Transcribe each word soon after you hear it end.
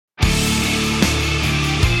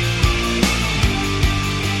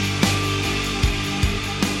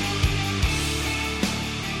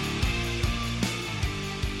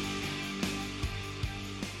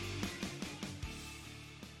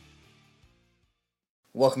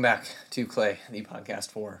Welcome back to Clay, the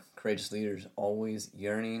podcast for courageous leaders always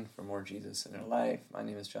yearning for more Jesus in their life. My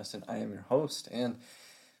name is Justin. I am your host, and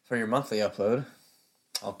for your monthly upload,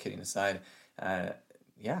 all kidding aside, I'm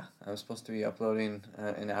supposed to be uploading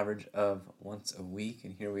an average of once a week,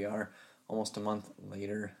 and here we are almost a month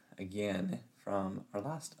later again from our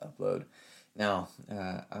last upload. Now,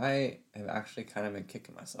 I have actually kind of been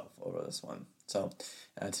kicking myself over this one. So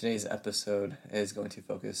today's episode is going to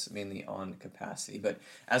focus mainly on capacity. But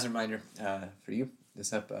as a reminder for you,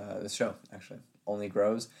 this show actually only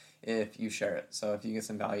grows if you share it. So if you get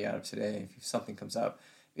some value out of today, if something comes up,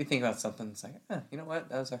 if you think about something, it's like, you know what,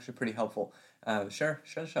 that was actually pretty helpful. Share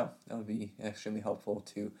the show. That would be extremely helpful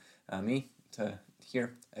to me, to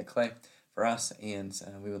hear at Clay, for us, and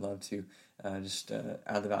we would love to just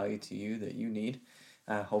add the value to you that you need,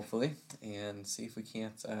 hopefully, and see if we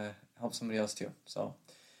can't help somebody else too. So,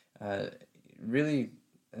 really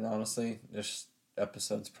and honestly, this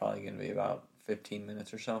episode's probably going to be about 15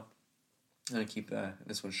 minutes or so. I'm going to keep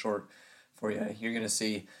this one short for you. You're going to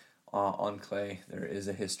see on Clay, there is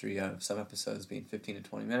a history of some episodes being 15 to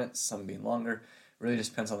 20 minutes, some being longer. Really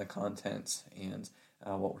just depends on the content and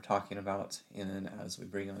what we're talking about. And then as we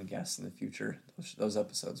bring on guests in the future, those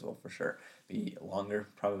episodes will for sure be longer,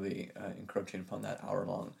 probably encroaching upon that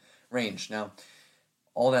hour-long range. Now,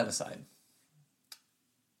 all that aside,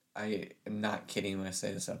 I am not kidding when I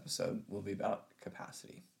say this episode will be about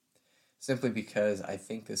capacity. Simply because I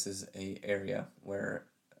think this is an area where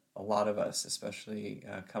a lot of us, especially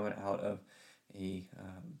coming out of a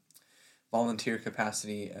volunteer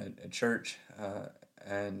capacity at church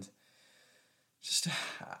and just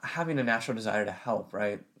having a natural desire to help,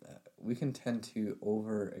 right? We can tend to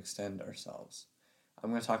overextend ourselves. I'm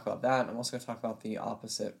going to talk about that. I'm also going to talk about the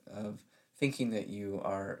opposite of thinking that you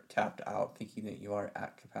are tapped out, thinking that you are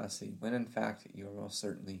at capacity, when in fact you are most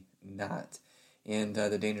certainly not, and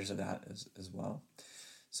the dangers of that as well.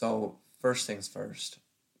 So first things first,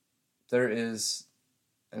 there is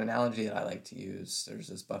an analogy that I like to use. There's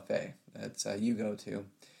this buffet that you go to,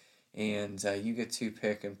 and you get to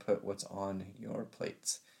pick and put what's on your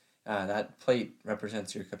plates. That plate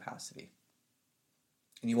represents your capacity.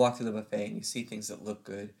 And you walk through the buffet and you see things that look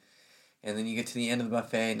good. And then you get to the end of the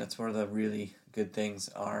buffet, and that's where the really good things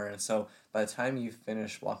are. And so by the time you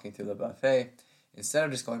finish walking through the buffet, instead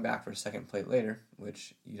of just going back for a second plate later,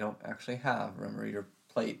 which you don't actually have, remember your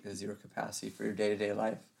plate is your capacity for your day-to-day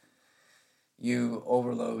life, you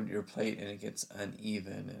overload your plate and it gets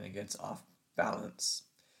uneven and it gets off balance.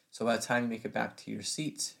 So by the time you make it back to your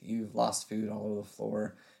seat, you've lost food all over the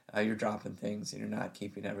floor, you're dropping things, and you're not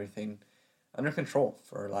keeping everything under control,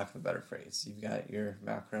 for lack of a better phrase. You've got your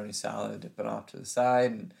macaroni salad dipping off to the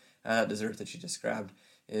side, and that dessert that you just grabbed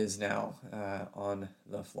is now on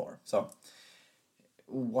the floor. So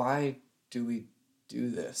why do we do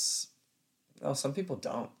this? Well, some people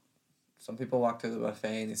don't. Some people walk through the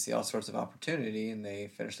buffet and they see all sorts of opportunity, and they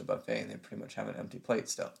finish the buffet and they pretty much have an empty plate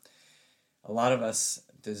still. A lot of us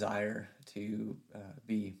desire to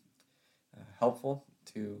be helpful,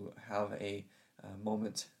 to have a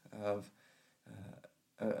moment of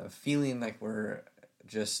feeling like we're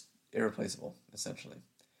just irreplaceable, essentially.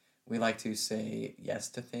 We like to say yes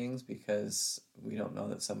to things because we don't know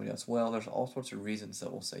that somebody else will. There's all sorts of reasons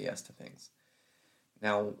that we'll say yes to things.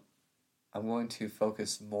 Now, I'm going to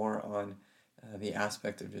focus more on the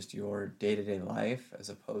aspect of just your day-to-day life as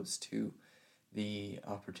opposed to the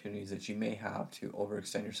opportunities that you may have to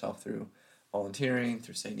overextend yourself through volunteering,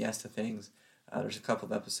 through saying yes to things. There's a couple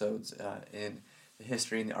of episodes in the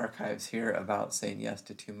history and the archives here about saying yes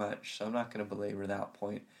to too much, so I'm not going to belabor that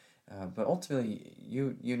point. But ultimately,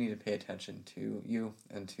 you need to pay attention to you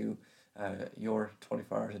and to your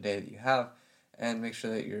 24 hours a day that you have, and make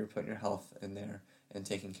sure that you're putting your health in there and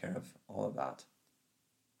taking care of all of that.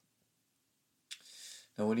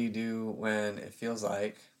 Now, what do you do when it feels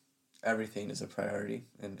like everything is a priority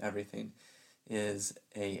and everything is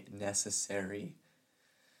a necessary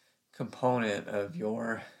component of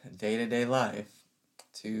your day-to-day life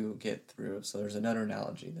to get through? So there's another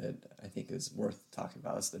analogy that I think is worth talking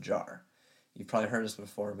about. It's the jar. You've probably heard this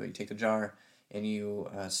before, but you take the jar and you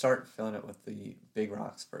start filling it with the big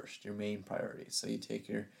rocks first, your main priority. So you take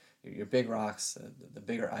your big rocks, the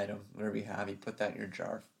bigger item, whatever you have, you put that in your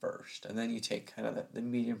jar first. And then you take kind of the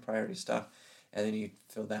medium priority stuff, and then you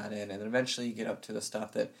fill that in. And then eventually you get up to the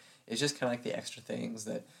stuff that is just kind of like the extra things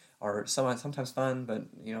that are sometimes fun, but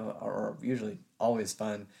are usually always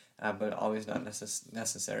fun, but always not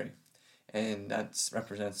necessary. And that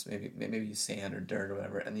represents maybe sand or dirt or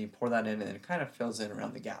whatever, and then you pour that in, and it kind of fills in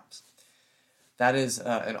around the gaps. That is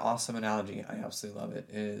an awesome analogy. I absolutely love it.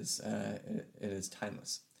 It is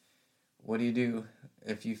timeless. What do you do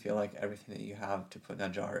if you feel like everything that you have to put in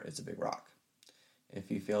that jar is a big rock? If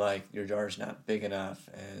you feel like your jar is not big enough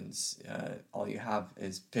and all you have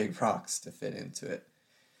is big rocks to fit into it,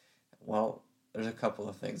 well, there's a couple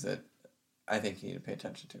of things that I think you need to pay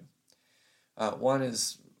attention to. One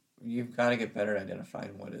is you've got to get better at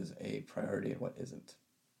identifying what is a priority and what isn't.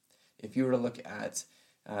 If you were to look at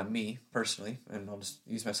me personally, and I'll just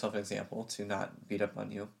use myself as an example to not beat up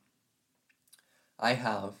on you, I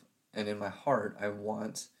have, and in my heart, I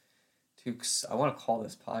want to call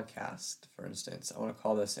this podcast, for instance, I want to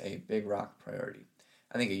call this a big rock priority.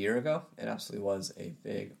 I think a year ago, it absolutely was a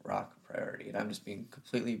big rock priority, and I'm just being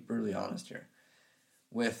completely brutally honest here.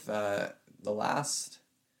 With the last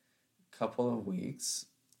couple of weeks,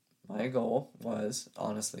 my goal was,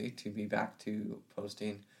 honestly, to be back to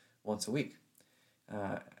posting once a week.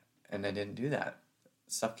 And I didn't do that.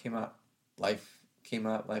 Stuff came up. Life came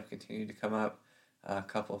up. Life continued to come up. A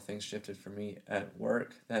couple of things shifted for me at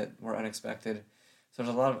work that were unexpected. So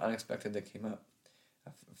there's a lot of unexpected that came up.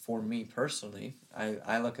 For me personally,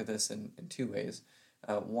 I look at this in two ways.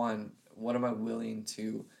 One, what am I willing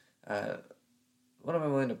to kind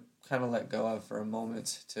of let go of for a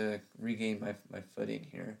moment to regain my footing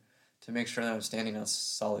here, to make sure that I'm standing on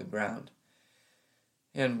solid ground?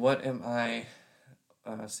 And what am I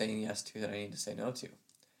saying yes to that I need to say no to?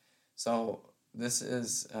 So this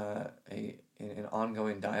is an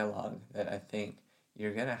ongoing dialogue that I think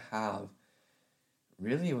you're going to have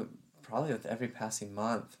really probably with every passing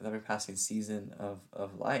month, with every passing season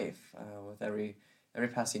of life, with every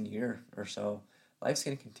passing year or so. Life's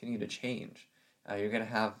going to continue to change. You're going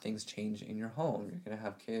to have things change in your home. You're going to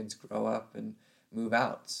have kids grow up and move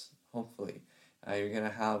out, hopefully. You're going to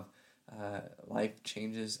have life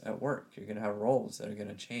changes at work. You're going to have roles that are going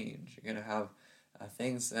to change. You're going to have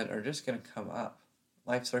things that are just going to come up.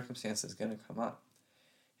 Life circumstances going to come up.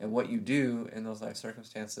 And what you do in those life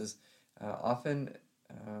circumstances often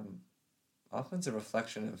is a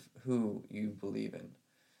reflection of who you believe in,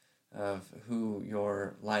 of who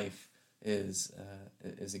your life is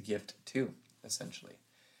a gift to, essentially.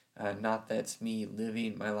 Not that me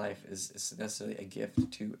living my life is necessarily a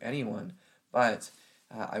gift to anyone, but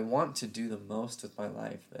I want to do the most with my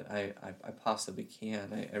life that I possibly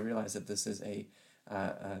can. I realize that this is a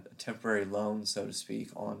temporary loan, so to speak,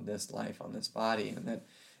 on this life, on this body, and that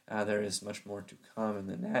there is much more to come in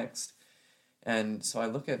the next. And so I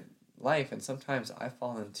look at life, and sometimes I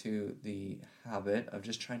fall into the habit of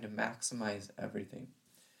just trying to maximize everything.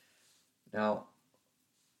 Now,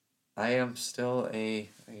 I am still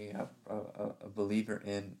a believer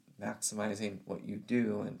in maximizing what you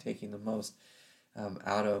do and taking the most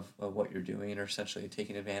out of what you're doing, or essentially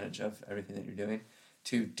taking advantage of everything that you're doing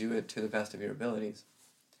to do it to the best of your abilities.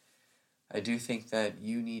 I do think that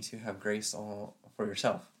you need to have grace for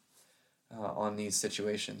yourself on these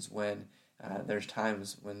situations when there's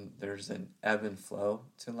times when there's an ebb and flow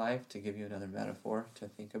to life, to give you another metaphor to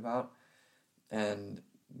think about. And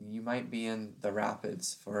you might be in the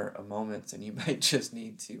rapids for a moment and you might just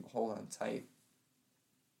need to hold on tight,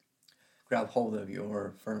 grab hold of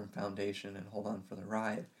your firm foundation and hold on for the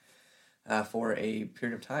ride for a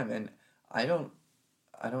period of time. And I don't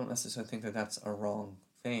necessarily think that that's a wrong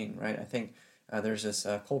thing, right? I think there's this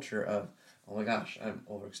culture of, oh my gosh, I'm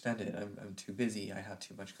overextended, I'm too busy, I have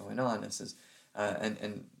too much going on. This is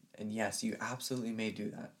and yes, you absolutely may do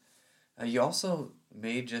that. You also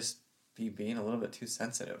may just be being a little bit too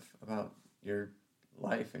sensitive about your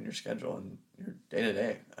life and your schedule and your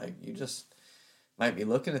day-to-day. You just might be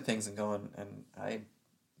looking at things and going, and I'm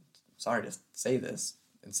sorry to say this,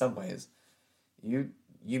 in some ways, you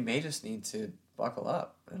may just need to buckle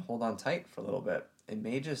up and hold on tight for a little bit. It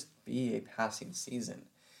may just be a passing season.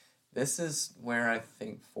 This is where I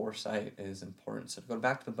think foresight is important. So to go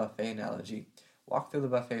back to the buffet analogy, walk through the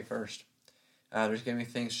buffet first. There's going to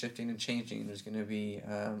be things shifting and changing. There's going to be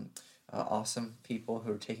awesome people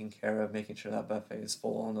who are taking care of making sure that buffet is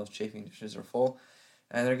full and those chafing dishes are full.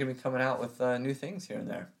 And they're going to be coming out with new things here and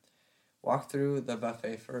there. Walk through the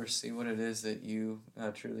buffet first. See what it is that you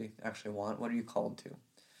truly actually want. What are you called to?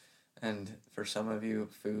 And for some of you,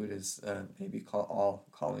 food is maybe all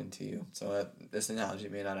calling to you. So this analogy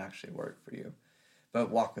may not actually work for you. But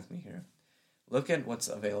walk with me here. Look at what's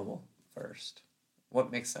available first.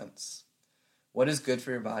 What makes sense? What is good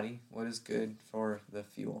for your body? What is good for the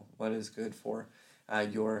fuel? What is good for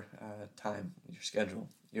your time, your schedule,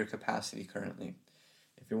 your capacity currently?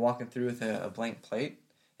 If you're walking through with a blank plate,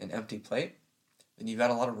 an empty plate, then you've got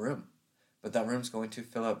a lot of room. But that room's going to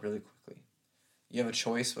fill up really quickly. You have a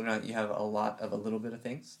choice whether or not you have a lot of a little bit of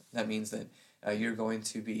things. That means that you're going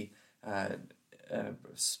to be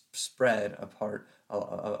spread apart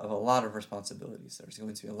of a lot of responsibilities. There's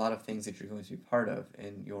going to be a lot of things that you're going to be part of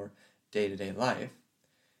in your day-to-day life,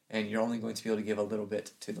 and you're only going to be able to give a little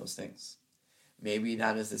bit to those things. Maybe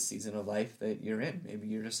that is the season of life that you're in. Maybe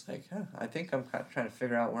you're just like, I think I'm kind of trying to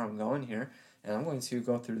figure out where I'm going here, and I'm going to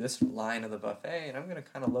go through this line of the buffet, and I'm going to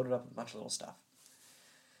kind of load it up with a bunch of little stuff.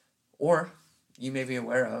 Or you may be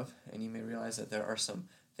aware of, and you may realize that there are some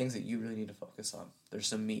things that you really need to focus on. There's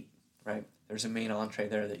some meat, right? There's a main entree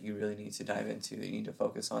there that you really need to dive into, that you need to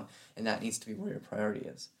focus on, and that needs to be where your priority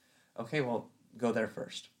is. Okay, well, go there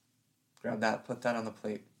first. Grab that, put that on the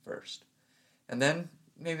plate first. And then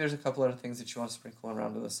maybe there's a couple other things that you want to sprinkle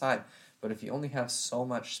around to the side. But if you only have so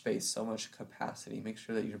much space, so much capacity, make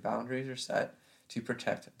sure that your boundaries are set to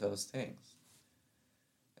protect those things.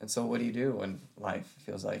 And so what do you do when life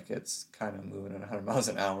feels like it's kind of moving at 100 miles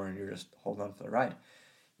an hour and you're just holding on for the ride?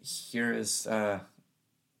 Here is a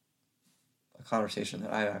conversation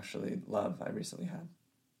that I actually love, I recently had.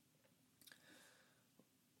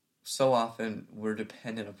 So often we're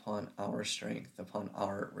dependent upon our strength, upon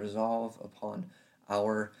our resolve, upon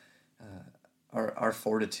our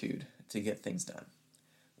fortitude to get things done.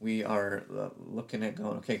 We are looking at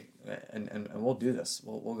going, okay, and we'll do this.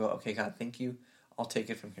 We'll go, okay, God, thank you. I'll take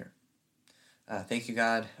it from here. Thank you,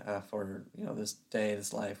 God, for this day,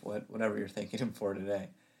 this life, whatever you're thanking Him for today.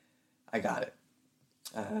 I got it.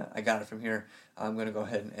 I got it from here. I'm going to go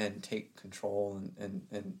ahead and take control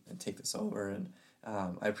and take this over. And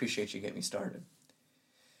I appreciate you getting me started.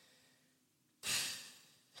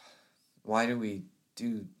 Why do we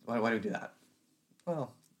do that?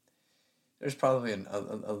 Well, there's probably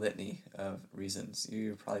a litany of reasons.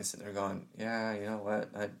 You're probably sitting there going, yeah, you know what?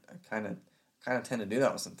 I kind of tend to do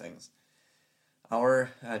that with some things. Our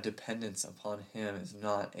dependence upon Him is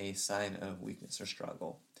not a sign of weakness or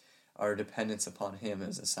struggle. Our dependence upon Him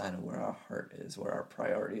is a sign of where our heart is, where our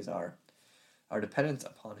priorities are. Our dependence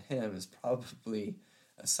upon Him is probably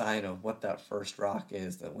a sign of what that first rock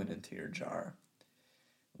is that went into your jar.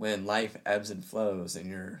 When life ebbs and flows and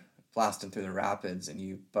you're blasting through the rapids and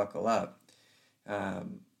you buckle up,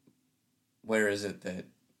 where is it that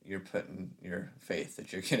you're putting your faith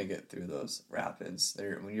that you're going to get through those rapids?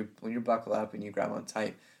 When you buckle up and you grab on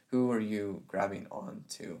tight, who are you grabbing on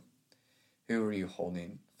to? Who are you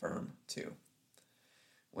holding firm to?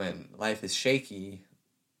 When life is shaky,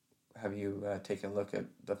 have you taken a look at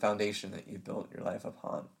the foundation that you've built your life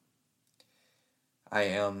upon? I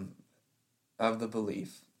am of the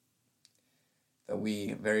belief that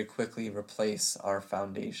we very quickly replace our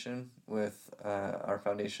foundation with our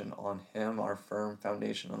foundation on Him, our firm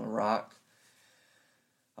foundation on the rock,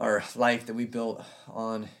 our life that we built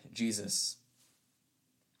on Jesus,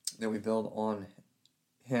 that we build on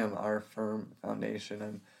Him, our firm foundation.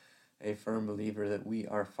 I'm a firm believer that we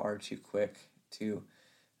are far too quick to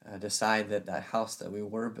decide that house that we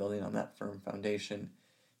were building on that firm foundation,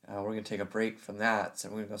 we're going to take a break from that, so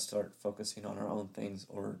we're going to go start focusing on our own things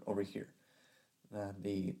over here.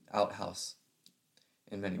 The outhouse,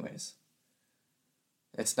 in many ways.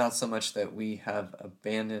 It's not so much that we have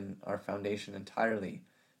abandoned our foundation entirely,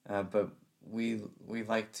 but we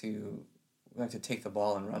like to take the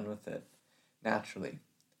ball and run with it naturally.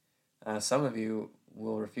 Some of you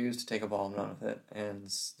will refuse to take a ball and run with it, and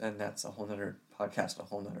that's a whole nother podcast, a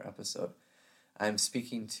whole nother episode. I'm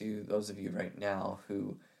speaking to those of you right now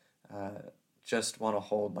who just want to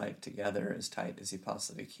hold life together as tight as you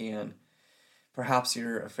possibly can. Perhaps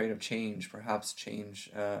you're afraid of change. Perhaps change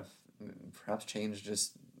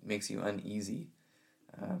just makes you uneasy.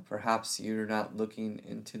 Perhaps you're not looking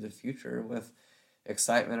into the future with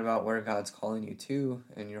excitement about where God's calling you to,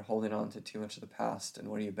 and you're holding on to too much of the past and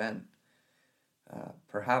where you've been.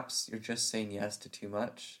 Perhaps you're just saying yes to too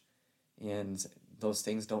much, and those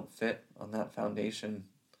things don't fit on that foundation,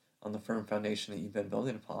 on the firm foundation that you've been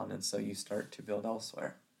building upon, and so you start to build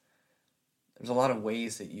elsewhere. There's a lot of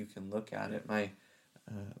ways that you can look at it. My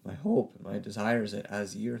hope and my desire is that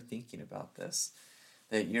as you're thinking about this,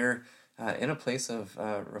 that you're in a place of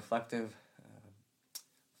reflective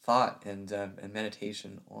thought and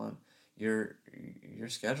meditation on your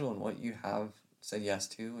schedule and what you have said yes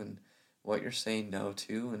to and what you're saying no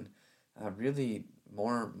to, and really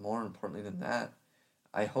more importantly than that,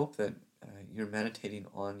 I hope that you're meditating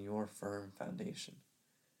on your firm foundation.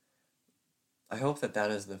 I hope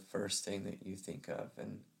that is the first thing that you think of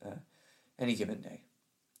in any given day.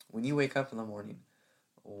 When you wake up in the morning,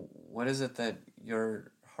 what is it that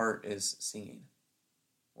your heart is singing?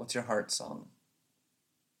 What's your heart song?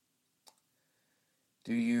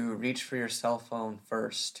 Do you reach for your cell phone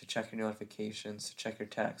first to check your notifications, to check your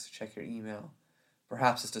text, to check your email?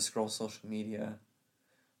 Perhaps it's to scroll social media.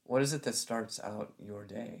 What is it that starts out your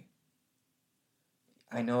day?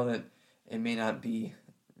 I know that it may not be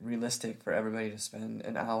realistic for everybody to spend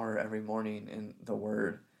an hour every morning in the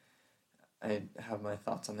Word. I have my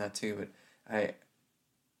thoughts on that too, but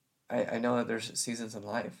I know that there's seasons in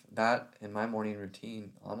life. That in my morning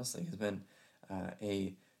routine, honestly, has been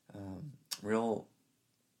a real,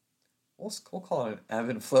 we'll call it an ebb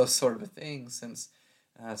and flow sort of a thing since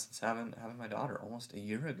having my daughter almost a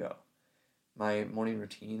year ago. My morning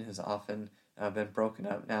routine has often been broken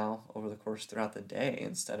up now over the course throughout the day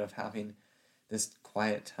instead of having this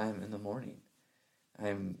quiet time in the morning.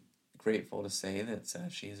 I'm grateful to say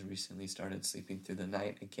that she has recently started sleeping through the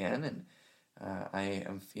night again, and I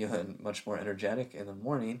am feeling much more energetic in the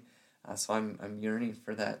morning. So I'm yearning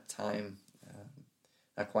for that time,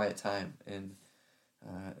 that quiet time, and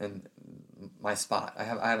my spot. I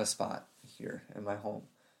have a spot here in my home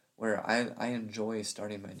where I enjoy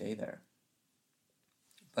starting my day there,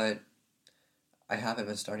 but I haven't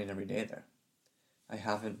been starting every day there. I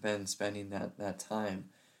haven't been spending that time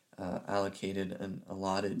allocated and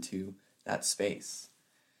allotted to that space.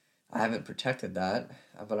 I haven't protected that,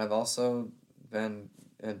 but I've also been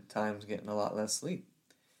at times getting a lot less sleep.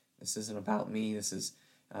 This isn't about me. This is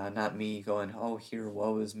not me going, oh, here,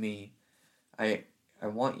 woe is me. I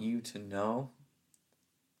want you to know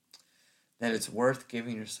that it's worth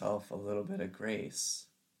giving yourself a little bit of grace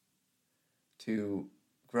to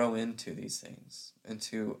grow into these things and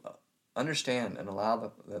to understand and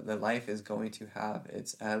allow that life is going to have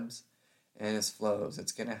its ebbs and its flows.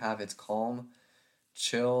 It's going to have its calm,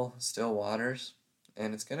 chill, still waters,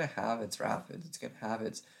 and it's going to have its rapids. It's going to have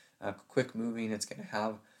its quick moving. It's going to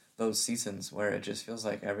have those seasons where it just feels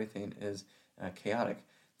like everything is chaotic.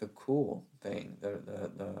 The cool thing,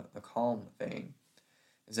 the calm thing,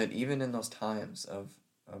 is that even in those times of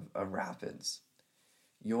rapids,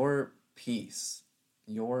 your peace,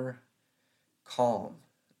 your calm,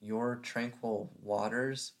 your tranquil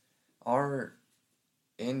waters are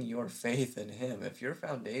in your faith in Him. If your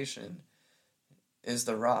foundation is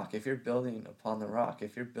the rock, if you're building upon the rock,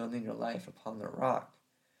 if you're building your life upon the rock,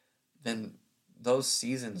 then those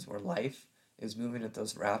seasons where life is moving at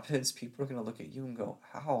those rapids, people are going to look at you and go,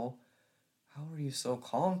 how are you so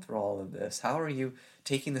calm through all of this? How are you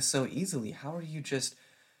taking this so easily? How are you just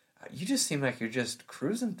seem like you're just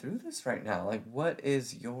cruising through this right now. Like, what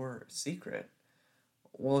is your secret?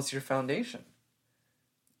 Well, it's your foundation.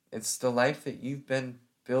 It's the life that you've been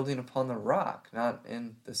building upon the rock, not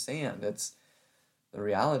in the sand. The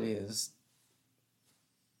reality is,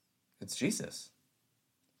 it's Jesus.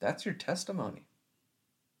 That's your testimony.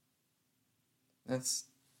 That's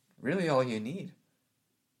really all you need.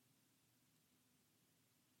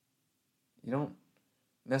 You don't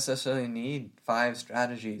necessarily need 5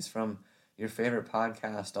 strategies from your favorite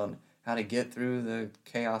podcast on how to get through the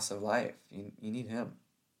chaos of life. You need Him.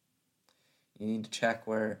 You need to check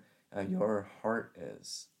where your heart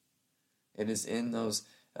is. It is in those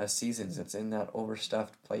seasons. It's in that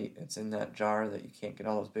overstuffed plate. It's in that jar that you can't get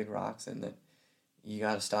all those big rocks in, that you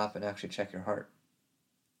got to stop and actually check your heart.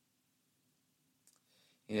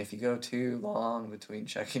 And if you go too long between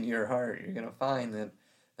checking your heart, you're going to find that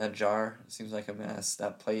that jar seems like a mess.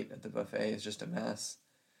 That plate at the buffet is just a mess.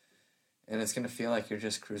 And it's going to feel like you're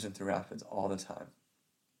just cruising through rapids all the time.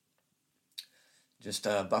 Just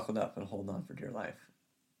buckled up and holding on for dear life.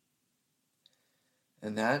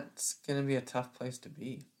 And that's going to be a tough place to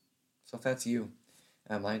be. So if that's you,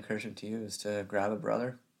 my encouragement to you is to grab a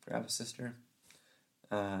brother, grab a sister,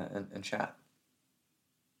 and chat.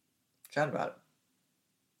 Chat about it.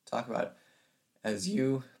 Talk about it. As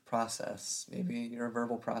you process, maybe you're a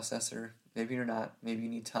verbal processor, maybe you're not, maybe you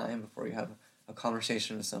need time before you have a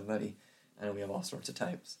conversation with somebody. I know we have all sorts of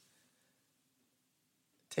types.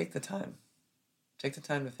 Take the time. Take the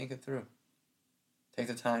time to think it through. Take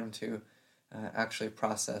the time to actually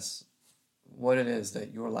process what it is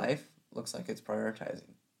that your life looks like it's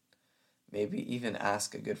prioritizing. Maybe even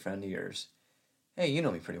ask a good friend of yours, hey, you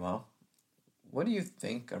know me pretty well. What do you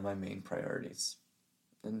think are my main priorities?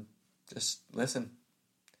 And just listen.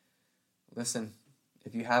 Listen.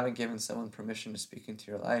 If you haven't given someone permission to speak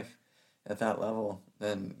into your life at that level,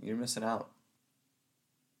 then you're missing out.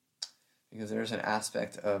 Because there's an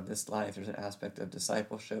aspect of this life, there's an aspect of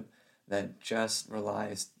discipleship that just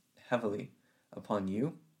relies heavily upon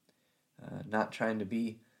you, not trying to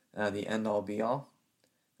be the end-all be-all,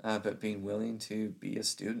 but being willing to be a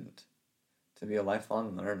student, to be a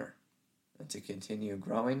lifelong learner, and to continue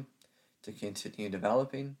growing, to continue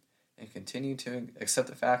developing, and continue to accept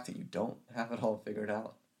the fact that you don't have it all figured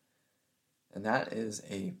out. And that is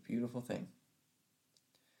a beautiful thing.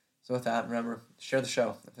 So with that, remember, share the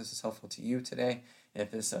show if this is helpful to you today,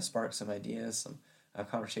 if this sparks some ideas, some a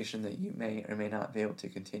conversation that you may or may not be able to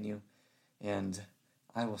continue. And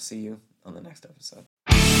I will see you on the next episode.